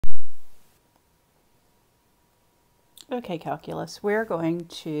Okay, calculus, we're going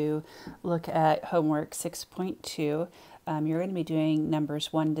to look at homework 6.2. You're going to be doing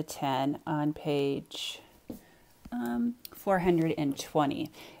numbers 1 to 10 on page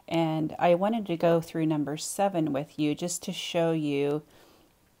 420. And I wanted to go through number 7 with you just to show you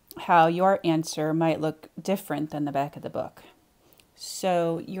how your answer might look different than the back of the book.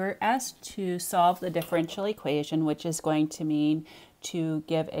 So you're asked to solve the differential equation, which is going to mean to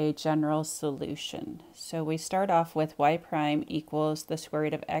give a general solution. So we start off with y prime equals the square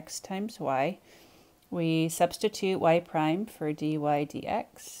root of x times y. We substitute y prime for dy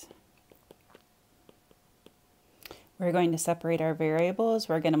dx. We're going to separate our variables.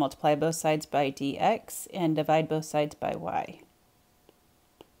 We're going to multiply both sides by dx and divide both sides by y.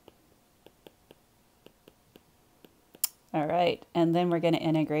 All right, and then we're going to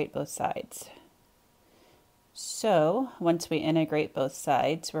integrate both sides. So once we integrate both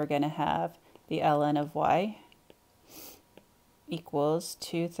sides, we're going to have the ln of y equals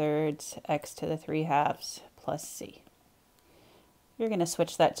 2/3 x to the 3/2 plus c. You're going to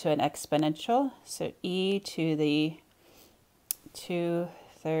switch that to an exponential, so e to the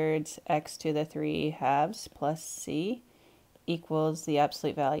 2/3 x to the 3/2 plus c equals the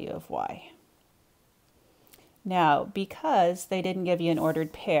absolute value of y. Now, because they didn't give you an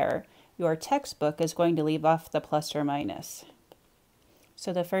ordered pair, your textbook is going to leave off the plus or minus.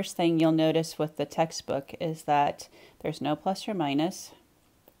 So the first thing you'll notice with the textbook is that there's no plus or minus.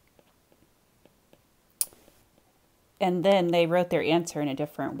 And then they wrote their answer in a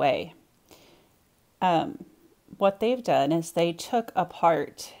different way. What they've done is they took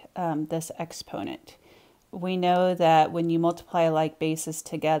apart this exponent. We know that when you multiply like bases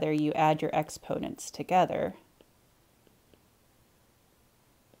together, you add your exponents together.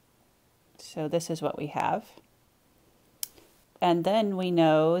 So this is what we have. And then we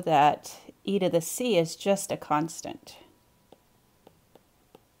know that e to the c is just a constant.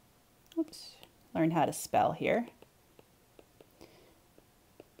 Oops, learn how to spell here.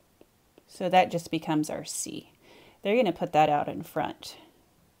 So that just becomes our c. They're going to put that out in front.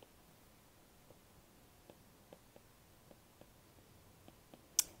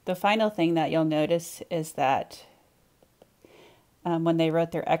 The final thing that you'll notice is that when they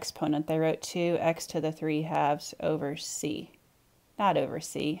wrote their exponent, they wrote 2x to the 3/2 over c. Not over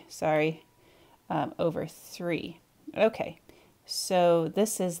c, sorry, over 3. Okay, so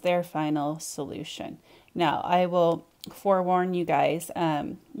this is their final solution. Now, I will forewarn you guys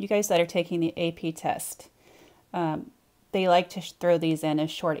that are taking the AP test, they like to throw these in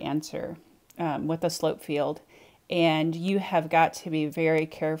as short answer with a slope field. And you have got to be very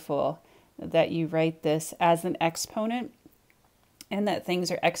careful that you write this as an exponent and that things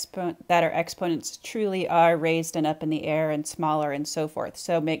are exponents truly are raised and up in the air and smaller and so forth.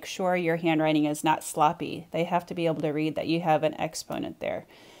 So make sure your handwriting is not sloppy. They have to be able to read that you have an exponent there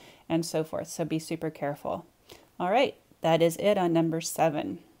and so forth. So be super careful. All right, that is it on number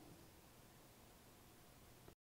 7.